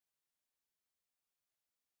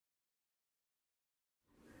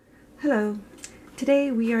Hello. Today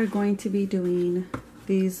we are going to be doing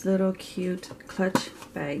these little cute clutch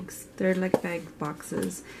bags. They're like bag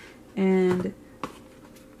boxes, and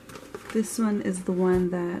this one is the one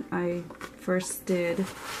that I first did,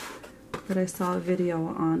 that I saw a video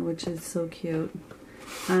on, which is so cute.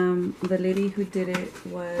 The lady who did it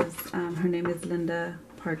was, her name is Linda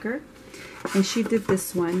Parker, and she did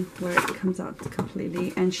this one where it comes out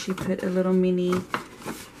completely, and she put a little mini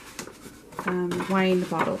wine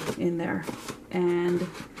bottle in there, and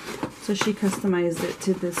so she customized it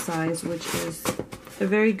to this size, which is a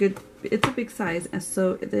very good, it's a big size, and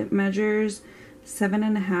so it measures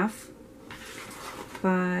 7.5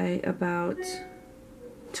 by about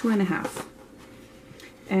 2.5,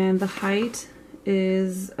 and the height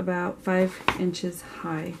is about 5 inches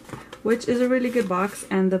high, which is a really good box,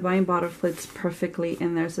 and the wine bottle fits perfectly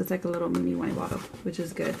in there, so it's like a little mini wine bottle, which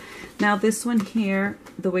is good. Now this one here,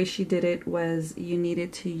 the way she did it was you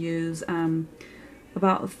needed to use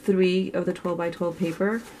about 3 of the 12 by 12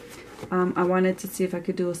 paper. I wanted to see if I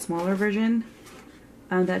could do a smaller version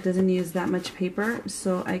that doesn't use that much paper,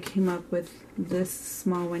 so I came up with this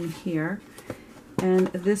small one here. And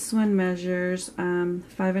this one measures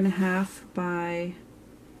 5.5 by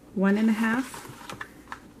 1.5,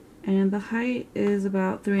 and the height is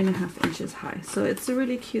about 3.5 inches high. So it's a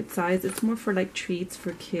really cute size. It's more for like treats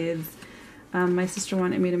for kids. My sister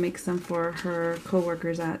wanted me to make some for her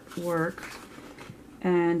co-workers at work,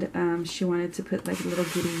 and she wanted to put like little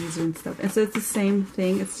goodies and stuff. And so it's the same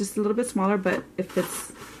thing. It's just a little bit smaller, but it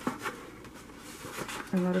fits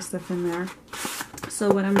a lot of stuff in there.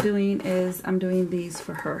 So what I'm doing is I'm doing these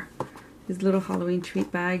for her, these little Halloween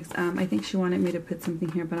treat bags. I think she wanted me to put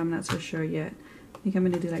something here, but I'm not so sure yet. I think I'm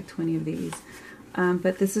going to do like 20 of these.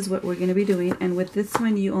 But this is what we're going to be doing. And with this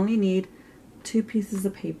one, you only need 2 pieces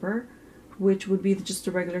of paper, which would be just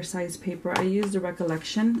a regular size paper. I used a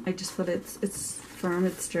Recollection. I just feel it's firm,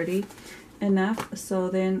 it's sturdy enough. So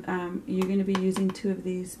then you're going to be using 2 of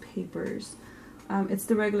these papers. It's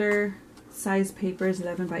the regular size papers,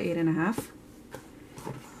 11 by 8.5.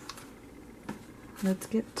 Let's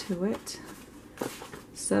get to it.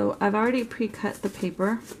 So I've already pre-cut the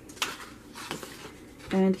paper,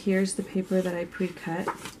 and here's the paper that I pre-cut,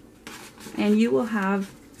 and you will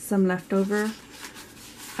have some leftover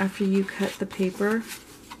after you cut the paper,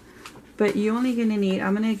 but you're only going to need,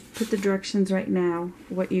 I'm going to put the directions right now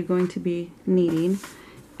what you're going to be needing,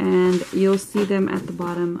 and you'll see them at the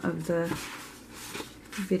bottom of the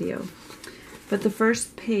video. But the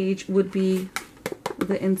first page would be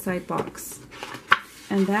the inside box.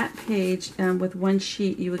 And that page, with one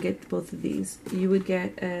sheet, you would get both of these. You would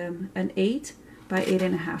get an 8 by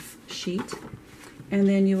 8.5 sheet. And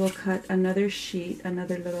then you will cut another sheet,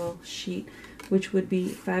 another little sheet, which would be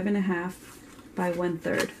 5.5 by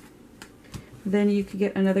 1/3. Then you could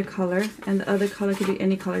get another color, and the other color could be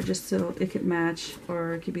any color, just so it could match,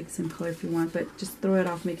 or it could be the same color if you want, but just throw it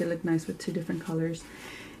off, make it look nice with 2 different colors.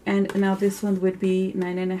 And now this one would be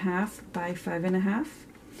 9.5 by 5.5.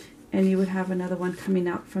 And you would have another one coming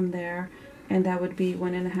out from there, and that would be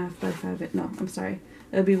 1.5 by 5. No, I'm sorry.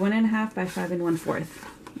 It would be 1.5 by 5 1/4.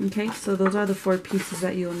 Okay, so those are the 4 pieces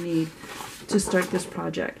that you'll need to start this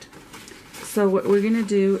project. So what we're gonna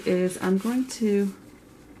do is I'm going to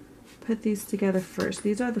put these together first.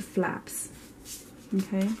 These are the flaps.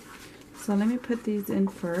 Okay, so let me put these in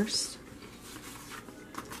first.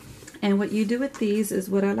 And what you do with these is,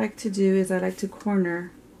 what I like to do is I like to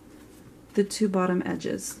corner the 2 bottom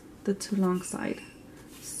edges, the 2 long side.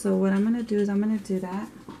 So what I'm going to do is I'm going to do that.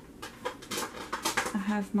 I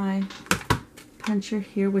have my puncher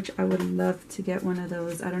here, which I would love to get one of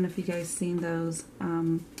those. I don't know if you guys seen those.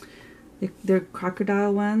 They're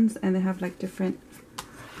crocodile ones, and they have like different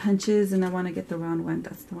punches, and I want to get the round one.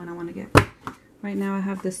 That's the one I want to get. Right now I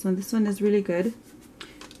have this one. This one is really good.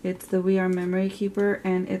 It's the We Are Memory Keeper,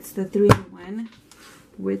 and it's the 3-in-1,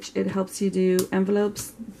 which it helps you do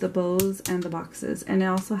envelopes, the bows, and the boxes. And it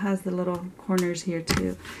also has the little corners here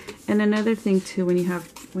too. And another thing too, when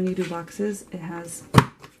you do boxes, it has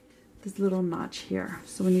this little notch here.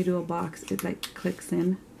 So when you do a box, it like clicks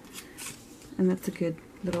in, and that's a good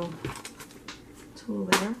little tool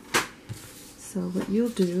there. So what you'll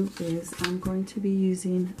do is I'm going to be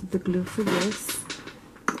using the glue for this.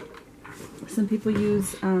 Some people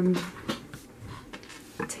use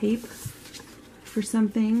tape for some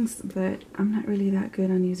things, but I'm not really that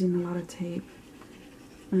good on using a lot of tape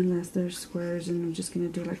unless there's squares, and I'm just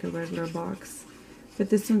going to do like a regular box. But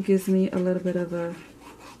this one gives me a little bit of a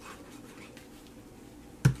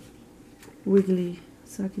wiggly,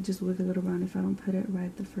 so I could just wiggle it around if I don't put it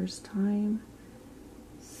right the first time.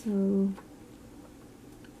 So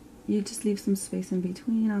you just leave some space in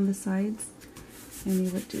between on the sides, and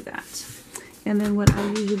you would do that. And then what I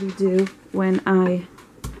usually do when I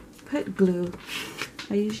put glue,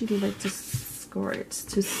 I usually like to score it,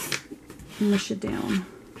 to mush it down.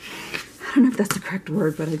 I don't know if that's the correct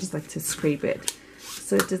word, but I just like to scrape it.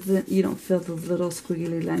 So it doesn't, you don't feel those little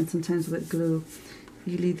squiggly lines. Sometimes with glue,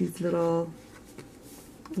 you leave these little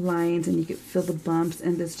lines and you can feel the bumps,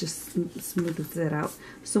 and this just smooths it out.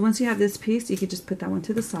 So once you have this piece, you can just put that one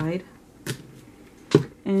to the side,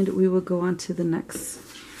 and we will go on to the next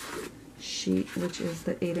sheet, which is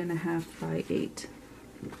the 8.5 by 8.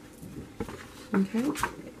 Okay.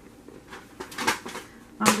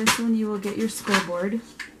 On this one, you will get your scoreboard,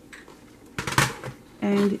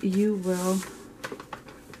 and you will,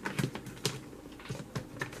 I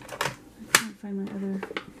can't find my other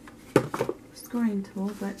scoring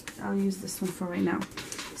tool, but I'll use this one for right now.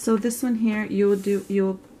 So this one here,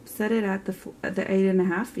 you'll set it at the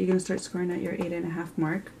 8.5. You're gonna start scoring at your 8.5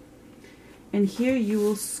 mark, and here you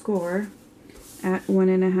will score at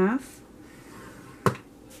 1.5,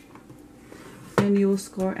 and you will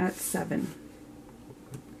score at 7.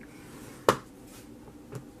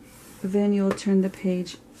 Then you'll turn the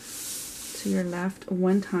page to your left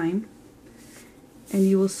one time, and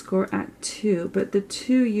you will score at 2. But the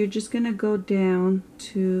 2, you're just going to go down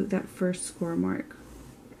to that first score mark.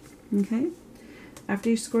 Okay? After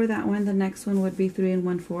you score that one, the next one would be 3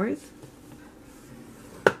 1/4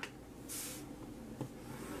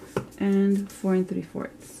 and 4 3/4.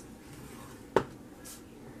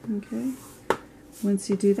 Okay? Once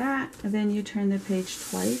you do that, then you turn the page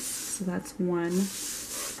twice. So that's 1,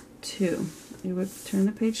 2. You would turn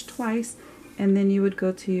the page twice, and then you would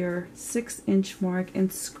go to your 6-inch mark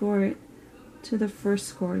and score it to the first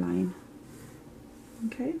score line.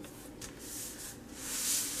 Okay?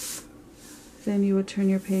 Then you would turn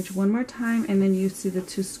your page one more time, and then you see the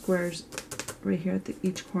 2 squares right here at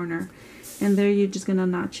each corner. And there you're just gonna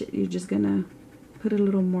notch it. You're just gonna put a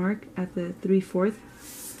little mark at the 3/4,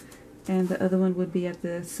 and the other one would be at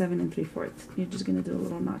the 7 3/4. You're just gonna do a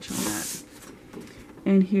little notch on that.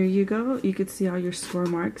 And here you go. You could see all your score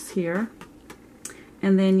marks here.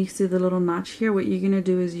 And then you see the little notch here. What you're going to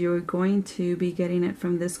do is you're going to be getting it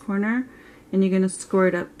from this corner, and you're going to score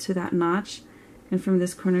it up to that notch, and from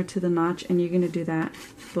this corner to the notch, and you're going to do that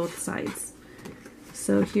both sides.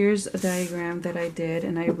 So here's a diagram that I did,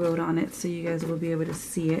 and I wrote on it so you guys will be able to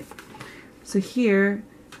see it. So here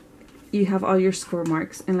you have all your score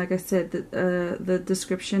marks, and like I said, the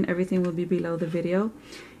description, everything will be below the video.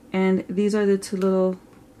 And these are the 2 little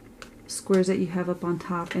squares that you have up on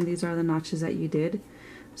top, and these are the notches that you did.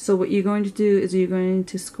 So what you're going to do is you're going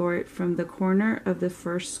to score it from the corner of the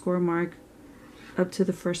first score mark up to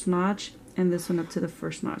the first notch, and this one up to the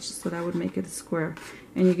first notch. So that would make it a square,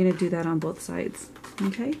 and you're going to do that on both sides.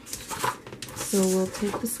 Okay, so we'll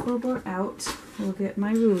take the scoreboard out, we'll get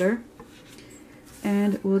my ruler,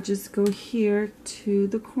 and we'll just go here to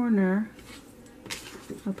the corner.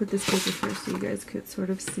 I'll put this paper here so you guys could sort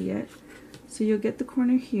of see it. So you'll get the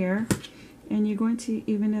corner here, and you're going to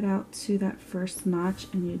even it out to that first notch,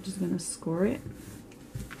 and you're just going to score it.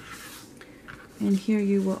 And here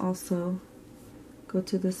you will also go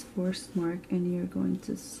to this first mark, and you're going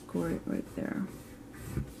to score it right there.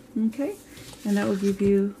 Okay, and that will give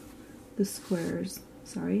you the squares,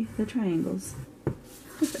 sorry, the triangles.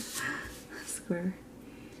 Square.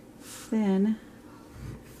 Then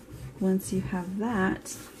once you have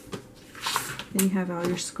that, then you have all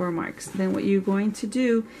your score marks. Then what you're going to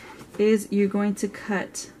do is you're going to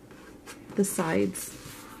cut the sides.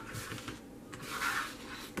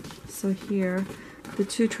 So here, the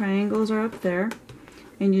 2 triangles are up there,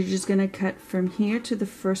 and you're just going to cut from here to the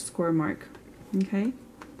first score mark, okay,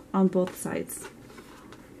 on both sides.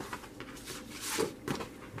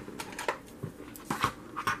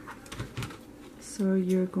 So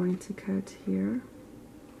you're going to cut here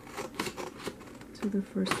to the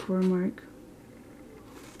first score mark,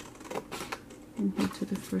 and here to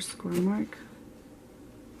the first score mark,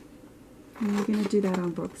 and you're going to do that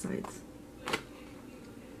on both sides.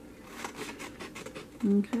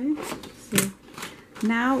 Okay, so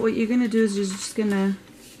now what you're going to do is you're just going to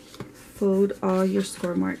fold all your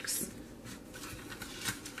score marks.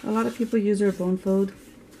 A lot of people use their bone folder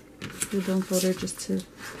just to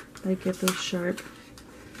like get those sharp,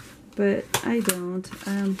 but I don't.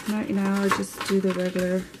 Right now I just do the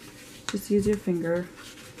regular, just use your finger.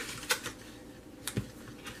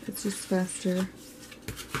 It's just faster.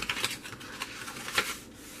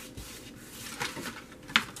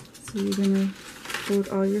 So you're gonna fold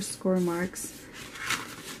all your score marks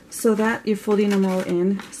so that you're folding them all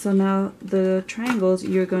in. So now the triangles,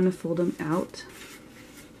 you're going to fold them out.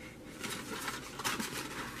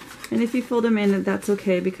 And if you fold them in, that's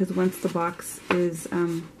okay, because once the box is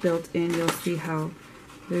built in, you'll see how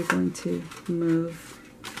they're going to move.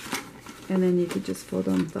 And then you could just fold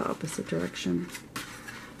them the opposite direction.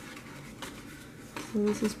 So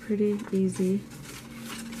this is pretty easy,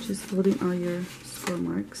 just folding all your score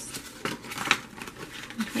marks.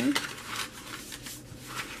 Okay.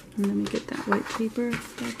 And let me get that white paper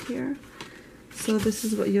back here. So this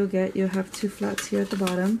is what you'll get. You'll have 2 flaps here at the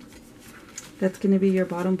bottom. That's going to be your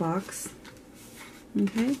bottom box.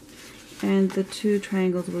 Okay. And the 2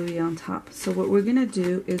 triangles will be on top. So what we're going to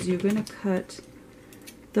do is you're going to cut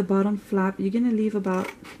the bottom flap. You're going to leave about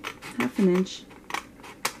 1/2 inch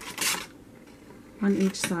on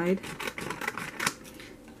each side.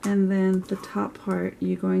 And then the top part,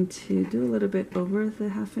 you're going to do a little bit over the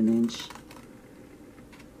 1/2 inch.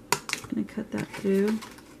 I'm going to cut that through.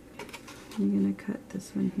 I'm going to cut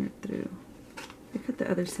this one here through. I cut the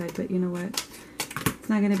other side, but you know what? It's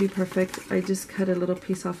not going to be perfect. I just cut a little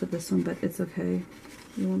piece off of this one, but it's okay.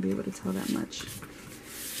 You won't be able to tell that much.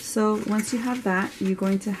 So once you have that, you're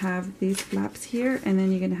going to have these flaps here, and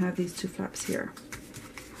then you're going to have these 2 flaps here.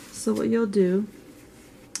 So what you'll do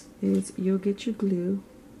is you'll get your glue,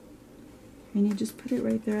 and you just put it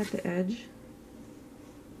right there at the edge.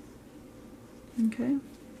 Okay.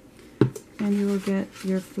 And you will get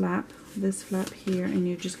your flap, this flap here, and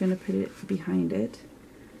you're just going to put it behind it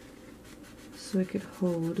so it could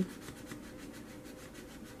hold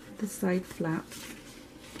the side flap.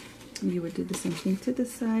 You would do the same thing to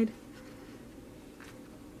this side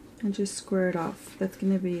and just square it off. That's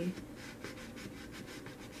going to be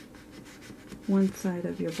one side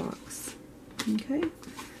of your box. Okay.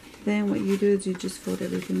 Then what you do is you just fold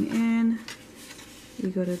everything in. You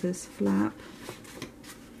go to this flap,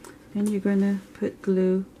 and you're going to put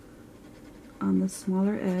glue on the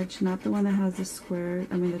smaller edge, not the one that has the square,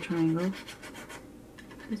 the triangle.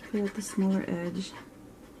 Just put it at the smaller edge.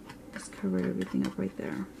 Just cover everything up right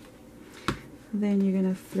there. Then you're going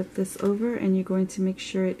to flip this over, and you're going to make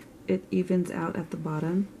sure it evens out at the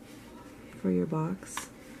bottom for your box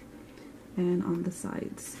and on the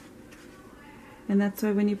sides. And that's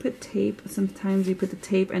why when you put tape, sometimes you put the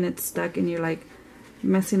tape and it's stuck and you're like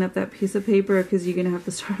messing up that piece of paper, because you're going to have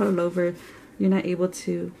to start all over. You're not able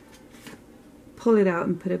to pull it out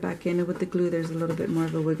and put it back in. And with the glue, there's a little bit more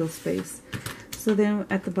of a wiggle space. So then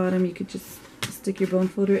at the bottom, you could just stick your bone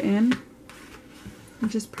folder in and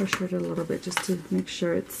just pressure it a little bit just to make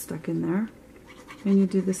sure it's stuck in there. And you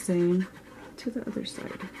do the same to the other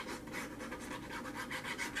side.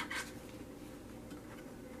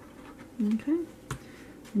 Okay.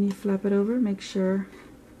 And you flap it over, make sure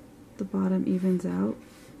the bottom evens out,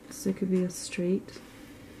 so it could be a straight.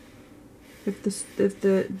 If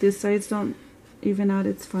the sides don't even out,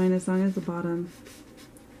 it's fine, as long as the bottom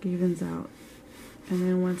evens out. And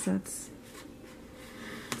then once that's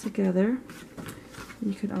together,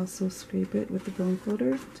 you could also scrape it with the bone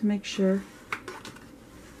folder to make sure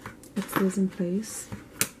it stays in place.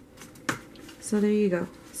 So there you go.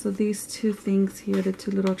 So these 2 things here, the 2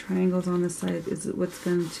 little triangles on the side, is what's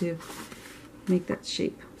going to make that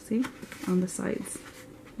shape. See? On the sides.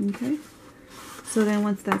 Okay? So then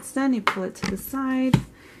once that's done, you pull it to the side,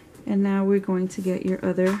 and now we're going to get your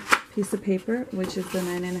other piece of paper, which is the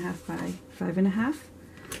 9.5 by 5.5.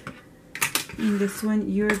 In this one,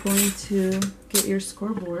 you're going to get your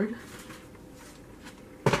scoreboard,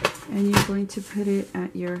 and you're going to put it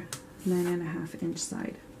at your 9.5 inch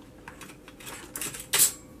side.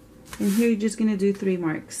 And here you're just going to do 3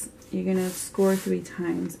 marks. You're going to score 3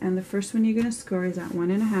 times, and the first one you're going to score is at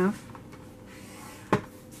 1.5.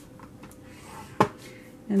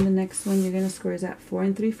 And the next one you're going to score is at 4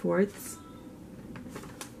 3/4.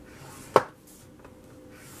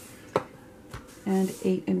 And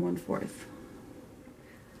 8 1/4.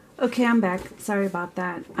 Okay, I'm back. Sorry about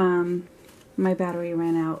that. My battery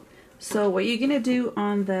ran out. So what you're going to do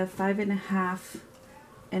on the 5.5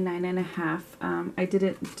 and 9.5,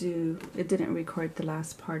 it didn't record the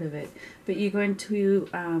last part of it, but you're going to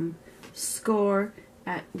score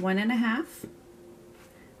at 1.5,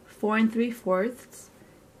 4 3/4,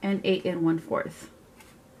 and 8 1/4.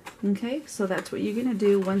 Okay, so that's what you're going to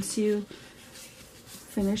do. Once you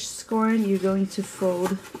finish scoring, you're going to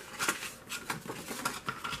fold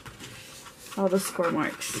all the score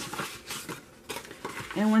marks.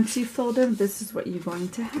 And once you fold them, this is what you're going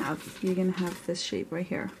to have. You're going to have this shape right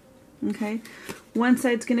here. Okay, one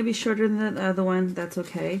side's going to be shorter than the other one. That's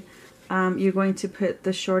okay. You're going to put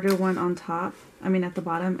the shorter one on top, at the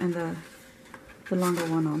bottom, and the longer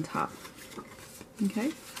one on top.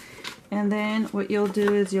 Okay, and then what you'll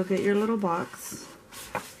do is you'll get your little box,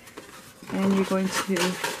 and you're going to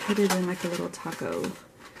put it in like a little taco.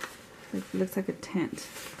 Like, it looks like a tent.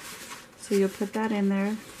 So you'll put that in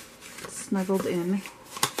there, snuggled in,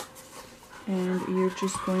 and you're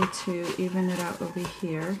just going to even it out over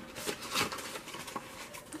here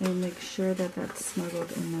and make sure that that's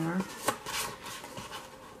snuggled in there.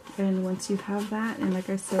 And once you have that, and like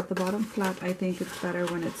I said, the bottom flap, I think it's better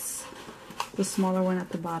when it's the smaller one at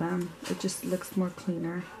the bottom. It just looks more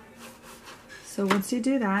cleaner. So once you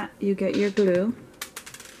do that, you get your glue,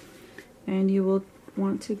 and you will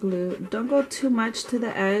want to glue. Don't go too much to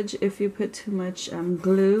the edge. If you put too much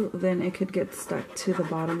glue, then it could get stuck to the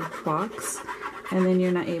bottom box, and then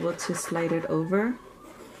you're not able to slide it over.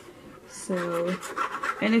 So,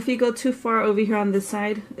 and if you go too far over here on this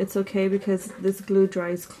side, it's okay because this glue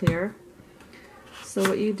dries clear. So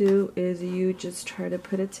what you do is you just try to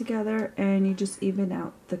put it together, and you just even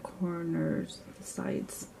out the corners, the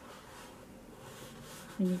sides.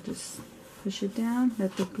 And you just push it down,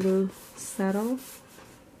 let the glue settle.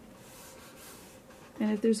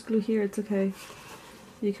 And if there's glue here, it's okay.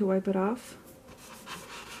 You can wipe it off,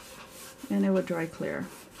 and it will dry clear.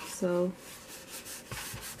 So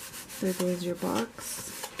there goes your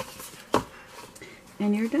box,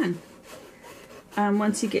 and you're done.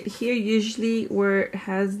 Once you get here, usually where it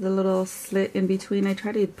has the little slit in between, I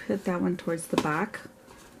try to put that one towards the back.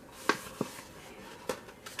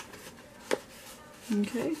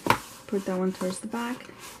 Okay, put that one towards the back,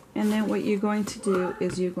 and then what you're going to do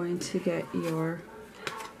is you're going to get your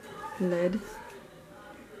lid,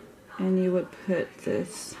 and you would put the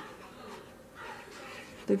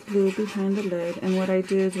glue behind the lid. And what I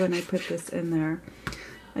do is when I put this in there,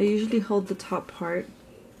 I usually hold the top part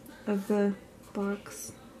of the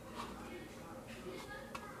box,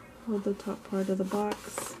 hold the top part of the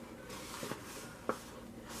box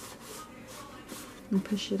and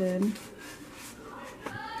push it in.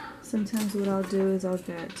 Sometimes what I'll do is I'll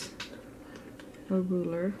get a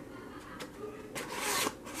ruler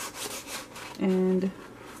and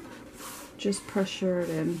just pressure it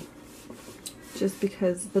in, just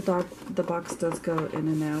because the box does go in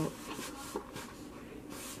and out.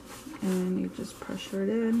 And you just pressure it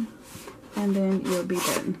in, and then you'll be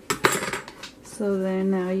done. So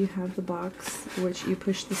then now you have the box, which you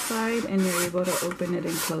push the side and you're able to open it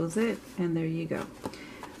and close it, and there you go.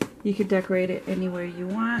 You could decorate it anywhere you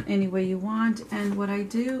want, any way you want. And what I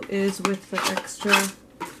do is with the extra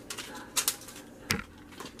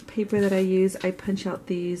paper that I use, I punch out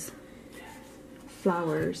these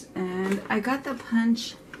flowers, and I got the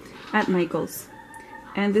punch at Michael's.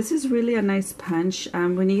 And this is really a nice punch.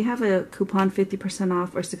 When you have a coupon 50%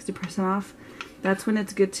 off or 60% off, that's when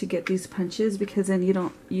it's good to get these punches, because then you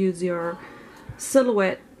don't use your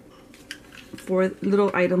silhouette for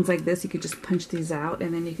little items like this. You could just punch these out,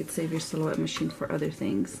 and then you could save your silhouette machine for other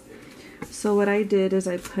things. So what I did is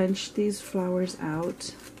I punched these flowers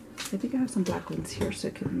out. I think I have some black ones here so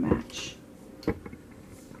it can match.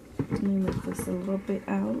 Let me move this a little bit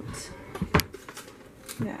out.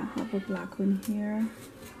 Yeah, I have a black one here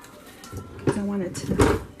because I want it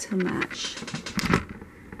to match.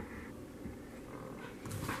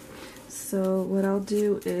 So what I'll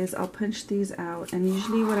do is I'll punch these out, and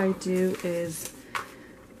usually what I do is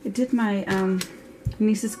I did my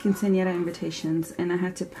niece's quinceañera invitations, and I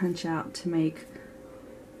had to punch out to make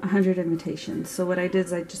 100 invitations. So what I did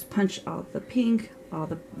is I just punched all the pink, all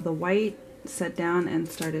the white, sat down and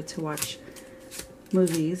started to watch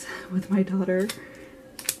movies with my daughter,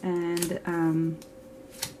 and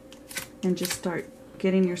just start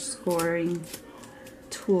getting your scoring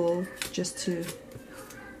tool just to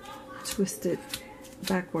twist it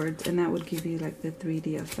backwards, and that would give you like the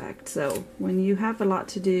 3D effect. So when you have a lot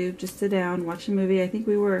to do, just sit down, watch a movie. I think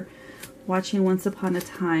we were watching Once Upon a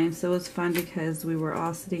Time, so it was fun because we were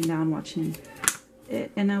all sitting down watching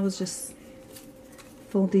it, and I was just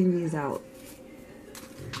folding these out.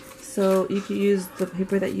 So you can use the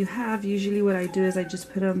paper that you have. Usually what I do is I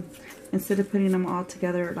just put them, instead of putting them all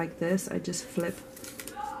together like this, I just flip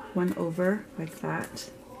one over like that.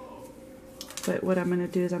 But what I'm going to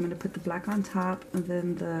do is I'm going to put the black on top, and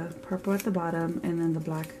then the purple at the bottom, and then the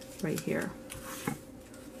black right here.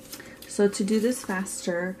 So to do this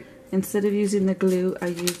faster, instead of using the glue, I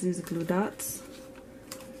use these glue dots.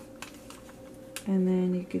 And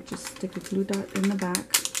then you could just stick a glue dot in the back.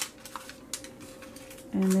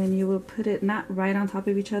 And then you will put it not right on top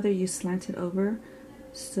of each other, you slant it over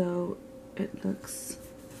so it looks,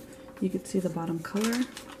 you could see the bottom color.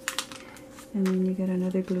 And then you get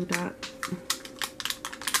another glue dot,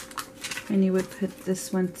 and you would put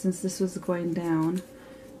this one, since this was going down,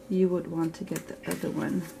 you would want to get the other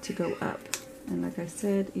one to go up. And like I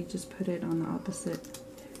said, you just put it on the opposite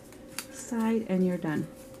side and you're done.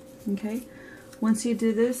 Okay, Once you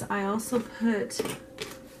do this, I also put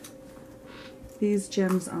these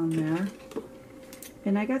gems on there.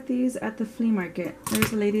 And I got these at the flea market.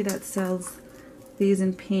 There's a lady that sells these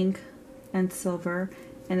in pink and silver,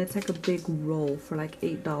 and it's like a big roll for like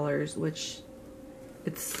 $8, which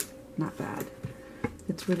it's not bad.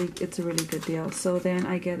 It's a really good deal. So then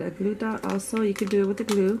I get a glue dot also. You could do it with the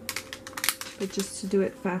glue, but just to do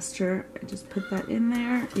it faster, I just put that in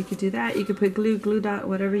there. You could do that. You could put glue dot,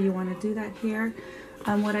 whatever you want to do that here.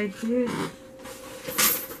 What I did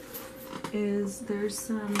is there's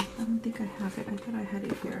some, I don't think I have it. I thought I had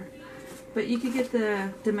it here. But you could get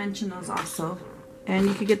the dimensionals also. And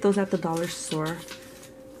you could get those at the dollar store.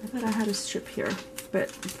 I thought I had a strip here.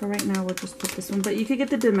 But for right now, we'll just put this one. But you could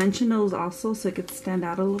get the dimensionals also, so it could stand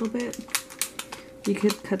out a little bit. You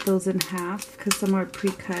could cut those in half, because some are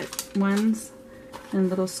pre-cut ones in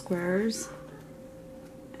little squares.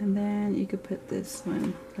 And then you could put this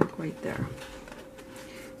one like right there.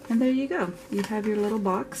 And there you go. You have your little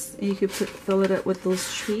box. And you could fill it up with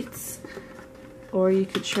those treats. Or you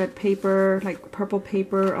could shred paper, like purple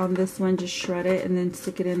paper on this one, just shred it and then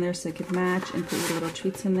stick it in there so it could match, and put your little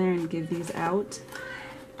treats in there and give these out.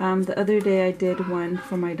 The other day I did one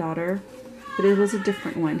for my daughter, but it was a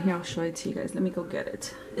different one. Here, I'll show it to you guys. Let me go get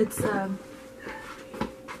it. It's, and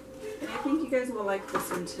I think you guys will like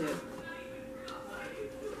this one too.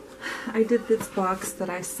 I did this box that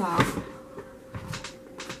I saw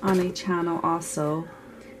on a channel also,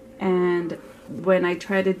 and when I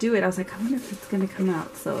tried to do it, I was like, I wonder if it's gonna come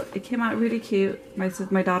out. So it came out really cute. My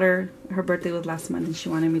daughter, her birthday was last month, and she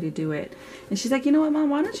wanted me to do it. And she's like, you know what, Mom,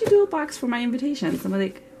 why don't you do a box for my invitations? I'm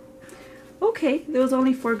like, okay. There was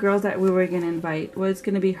only 4 girls that we were gonna invite. Well, it's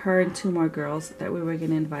gonna be her and 2 more girls that we were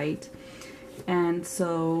gonna invite. And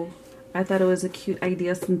so I thought it was a cute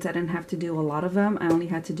idea, since I didn't have to do a lot of them. I only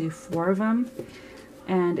had to do 4 of them.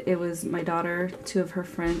 And it was my daughter, 2 of her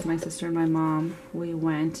friends, my sister and my mom. We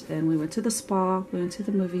went to the spa, we went to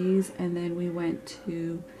the movies, and then we went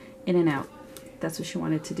to In-N-Out. That's what she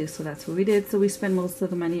wanted to do, so that's what we did. So we spent most of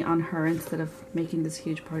the money on her instead of making this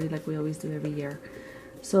huge party like we always do every year.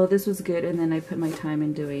 So this was good, and then I put my time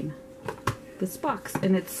in doing this box,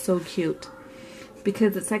 and it's so cute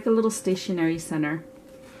because it's like a little stationery center.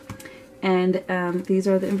 And these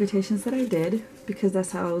are the invitations that I did, because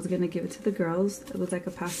that's how I was going to give it to the girls. It was like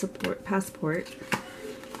a passport.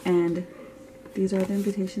 And these are the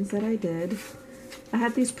invitations that I did. I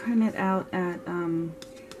had these printed out at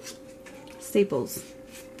Staples,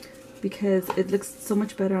 because it looks so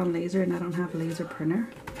much better on laser, and I don't have a laser printer.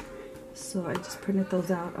 So I just printed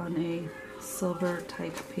those out on a silver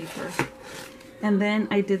type paper. And then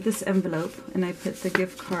I did this envelope, and I put the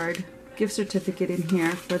gift certificate in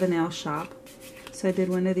here for the nail shop. So I did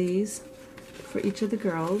one of these for each of the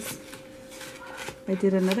girls. I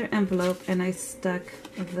did another envelope, and I stuck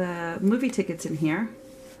the movie tickets in here.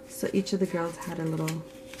 So each of the girls had a little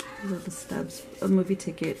stubs, a movie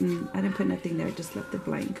ticket, and I didn't put nothing there, just left it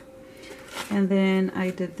blank. And then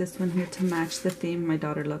I did this one here to match the theme. My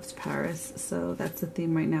daughter loves Paris, so that's the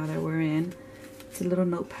theme right now that we're in. It's a little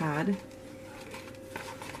notepad.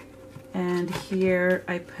 And here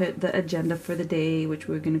I put the agenda for the day, which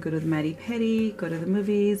we're going to go to the Maddie Petty, go to the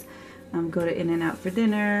movies, go to In-N-Out for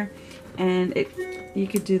dinner. And you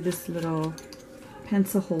could do this little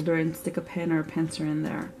pencil holder and stick a pen or a pencil in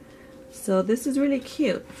there. So this is really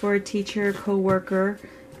cute for a teacher, co-worker.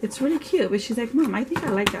 It's really cute. But she's like, Mom, I think I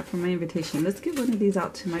like that for my invitation. Let's give one of these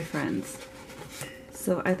out to my friends.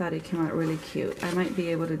 So I thought it came out really cute. I might be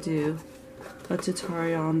able to do a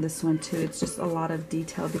tutorial on this one too. It's just a lot of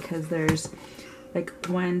detail, because there's like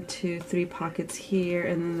 1, 2, 3 pockets here,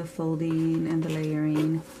 and then the folding and the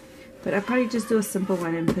layering. But I'll probably just do a simple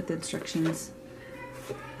one and put the instructions.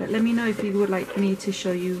 But let me know if you would like me to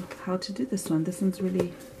show you how to do this one. This one's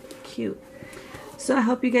really cute. So I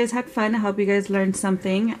hope you guys had fun. I hope you guys learned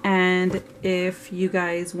something. And if you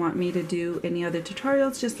guys want me to do any other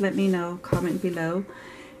tutorials, just let me know. Comment below.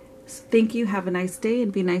 Thank you. Have a nice day,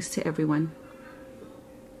 and be nice to everyone.